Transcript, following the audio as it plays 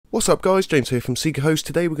What's up guys, James here from SeekaHost.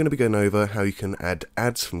 Today we're going to be going over how you can add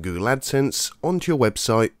ads from Google AdSense onto your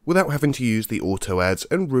website without having to use the auto ads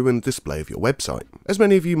and ruin the display of your website. As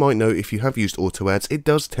many of you might know, if you have used auto ads, it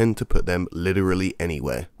does tend to put them literally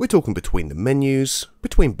anywhere. We're talking between the menus,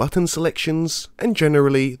 between button selections, and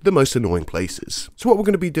generally the most annoying places. So what we're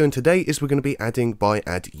going to be doing today is we're going to be adding by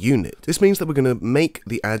ad unit. This means that we're going to make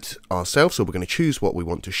the ad ourselves, so we're going to choose what we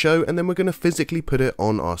want to show, and then we're going to physically put it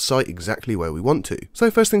on our site exactly where we want to.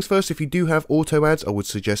 So first things first, if you do have auto ads, I would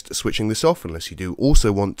suggest switching this off unless you do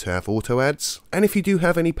also want to have auto ads. And if you do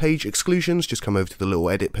have any page exclusions, just come over to the little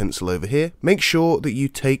edit pencil over here. Make sure that you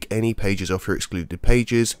take any pages off your excluded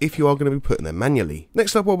pages if you are going to be putting them manually.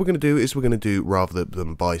 Next up, what we're going to do is we're going to do, rather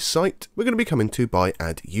than by site, we're going to be coming to by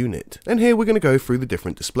ad unit. And here we're going to go through the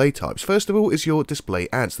different display types. First of all is your display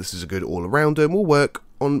ads. This is a good all-arounder and will work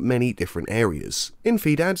on many different areas. In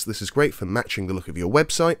feed ads, this is great for matching the look of your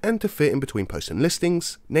website and to fit in between posts and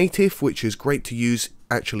listings. Native, which is great to use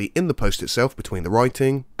actually in the post itself between the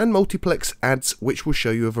writing, and multiplex ads, which will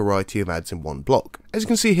show you a variety of ads in one block. As you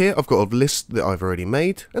can see here, I've got a list that I've already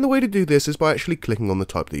made, and the way to do this is by actually clicking on the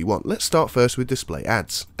type that you want. Let's start first with display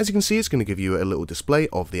ads. As you can see, it's going to give you a little display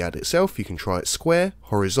of the ad itself. You can try it square,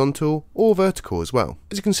 horizontal, or vertical as well.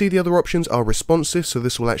 As you can see, the other options are responsive, so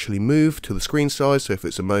this will actually move to the screen size, so if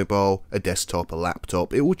it's a mobile, a desktop, a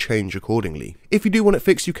laptop, it will change accordingly. If you do want it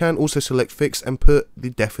fixed, you can also select fixed and put the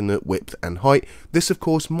definite width and height. This of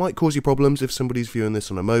course might cause you problems if somebody's viewing this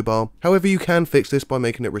on a mobile. However, you can fix this by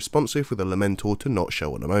making it responsive with Elementor to not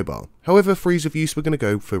show on a mobile. However, for ease of use, we're going to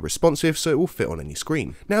go for responsive so it will fit on any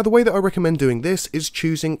screen. Now, the way that I recommend doing this is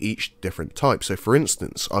choosing each different type. So for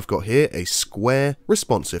instance, I've got here a square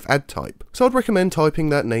responsive ad type. So I'd recommend typing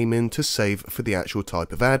that name in to save for the actual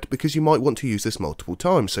type of ad, because you might want to use this multiple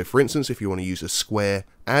times. So for instance, if you want to use a square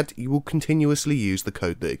ad, you will continuously use the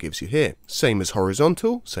code that it gives you here. Same as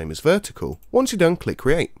horizontal, same as vertical. Once you're done, click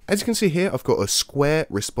create. As you can see here, I've got a square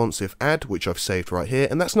responsive ad, which I've saved right here,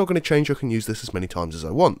 and that's not going to change. I can use this as many times as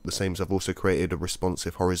I want. The same as I've also created a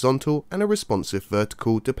responsive horizontal and a responsive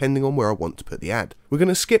vertical, depending on where I want to put the ad. We're going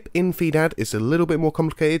to skip in feed ad. It's a little bit more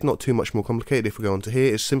complicated, not too much more complicated. If we go onto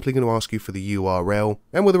here, it's simply going to ask you for the URL,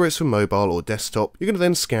 and whether it's for mobile or desktop, you're going to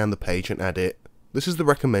then scan the page and add it. This is the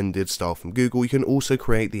recommended style from Google. You can also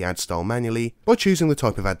create the ad style manually by choosing the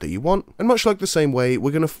type of ad that you want. And much like the same way,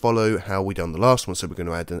 we're going to follow how we done the last one. So we're going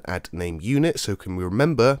to add an ad name unit. So can we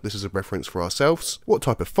remember, this is a reference for ourselves, what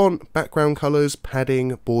type of font, background colors,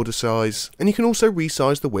 padding, border size, and you can also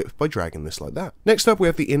resize the width by dragging this like that. Next up, we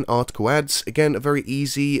have the in-article ads. Again, very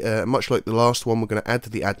easy, much like the last one, we're going to add to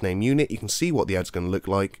the ad name unit. You can see what the ad's going to look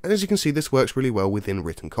like. And as you can see, this works really well within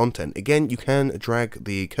written content. Again, you can drag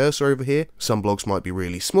the cursor over here. Some blogs might be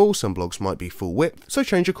really small, some blogs might be full width, so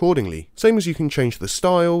change accordingly. Same as you can change the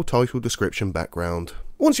style, title, description, background.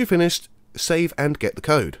 Once you're finished, save and get the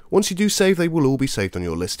code. Once you do save, they will all be saved on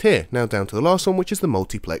your list here. Now down to the last one, which is the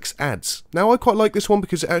multiplex ads. Now I quite like this one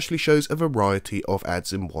because it actually shows a variety of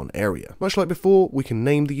ads in one area. Much like before, we can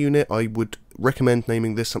name the unit. I would recommend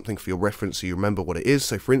naming this something for your reference so you remember what it is.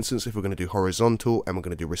 So for instance, if we're going to do horizontal and we're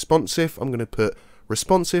going to do responsive, I'm going to put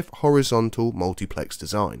responsive horizontal multiplex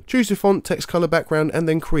design. Choose your font, text, color, background, and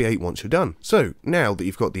then create once you're done. So now that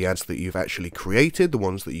you've got the ads that you've actually created, the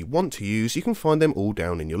ones that you want to use, you can find them all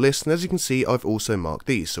down in your list. And as you can see, I've also marked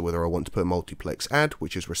these. So whether I want to put a multiplex ad,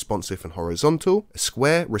 which is responsive and horizontal, a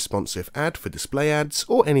square responsive ad for display ads,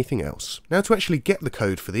 or anything else. Now to actually get the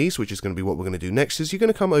code for these, which is going to be what we're going to do next, is you're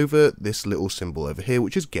going to come over this little symbol over here,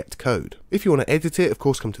 which is get code. If you want to edit it, of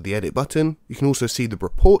course, come to the edit button. You can also see the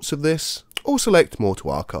reports of this, or select more to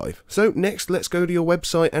archive. So next, let's go to your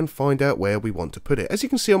website and find out where we want to put it. As you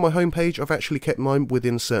can see on my homepage, I've actually kept mine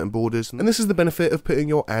within certain borders, and this is the benefit of putting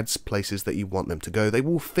your ads places that you want them to go. They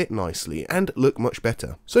will fit nicely and look much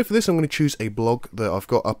better. So for this, I'm going to choose a blog that I've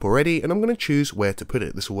got up already, and I'm going to choose where to put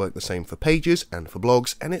it. This will work the same for pages and for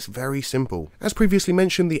blogs, and it's very simple. As previously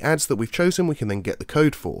mentioned, the ads that we've chosen, we can then get the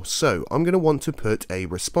code for. So I'm going to want to put a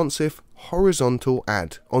responsive horizontal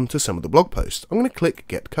ad onto some of the blog posts. I'm going to click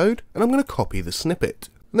get code, and I'm going to copy the snippet,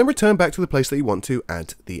 and then return back to the place that you want to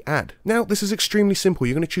add the ad. Now this is extremely simple.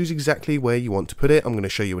 You're going to choose exactly where you want to put it. I'm going to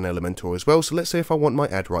show you an Elementor as well. So let's say if I want my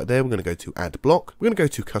ad right there, we're going to go to add block, we're going to go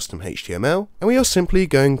to custom HTML, and we are simply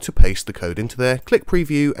going to paste the code into there, click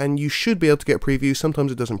preview, and you should be able to get a preview.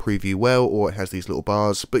 Sometimes it doesn't preview well, or it has these little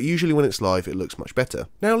bars, but usually when it's live it looks much better.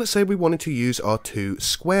 Now let's say we wanted to use our two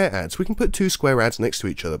square ads. We can put two square ads next to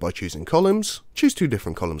each other by choosing columns. Choose two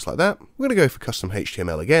different columns like that. We're going to go for custom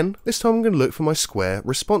HTML again. This time I'm going to look for my square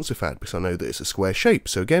responsive ad because I know that it's a square shape.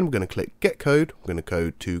 So again, we're going to click get code. We're going to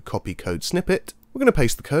go to copy code snippet. We're going to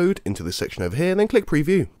paste the code into this section over here and then click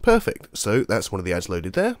preview. Perfect. So that's one of the ads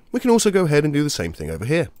loaded there. We can also go ahead and do the same thing over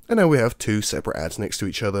here. And now we have two separate ads next to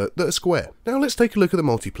each other that are square. Now let's take a look at the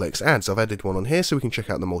multiplex ads. I've added one on here so we can check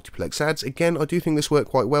out the multiplex ads. Again, I do think this worked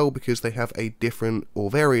quite well because they have a different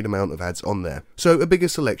or varied amount of ads on there. So a bigger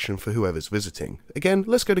selection for whoever's visiting. Again,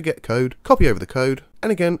 let's go to get code, copy over the code,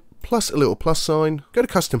 and again, plus a little plus sign, go to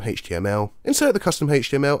custom HTML, insert the custom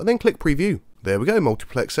HTML, and then click preview. There we go,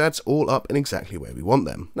 multiplex ads all up and exactly where we want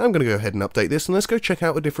them. Now I'm going to go ahead and update this and let's go check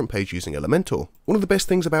out a different page using Elementor. One of the best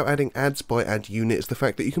things about adding ads by ad unit is the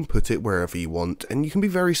fact that you can put it wherever you want and you can be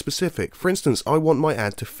very specific. For instance, I want my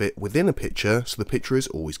ad to fit within a picture so the picture is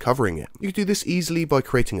always covering it. You can do this easily by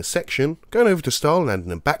creating a section, going over to style and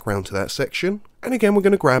adding a background to that section. And again, we're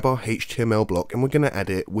going to grab our HTML block and we're going to add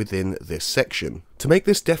it within this section. To make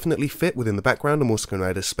this definitely fit within the background, I'm also going to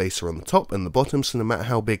add a spacer on the top and the bottom, so no matter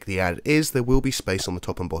how big the ad is, there will be space on the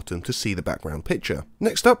top and bottom to see the background picture.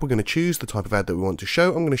 Next up, we're going to choose the type of ad that we want to show.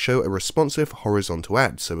 I'm going to show a responsive horizontal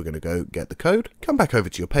ad. So we're going to go get the code, come back over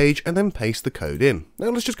to your page, and then paste the code in. Now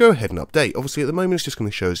let's just go ahead and update. Obviously at the moment it's just going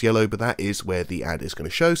to show as yellow, but that is where the ad is going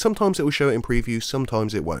to show. Sometimes it will show it in preview,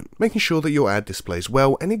 sometimes it won't. Making sure that your ad displays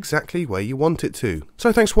well and exactly where you want it to.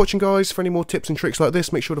 So thanks for watching, guys. For any more tips and tricks like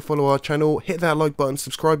this, make sure to follow our channel, hit that like button,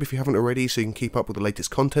 subscribe if you haven't already so you can keep up with the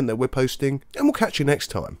latest content that we're posting, and we'll catch you next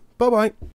time. Bye bye.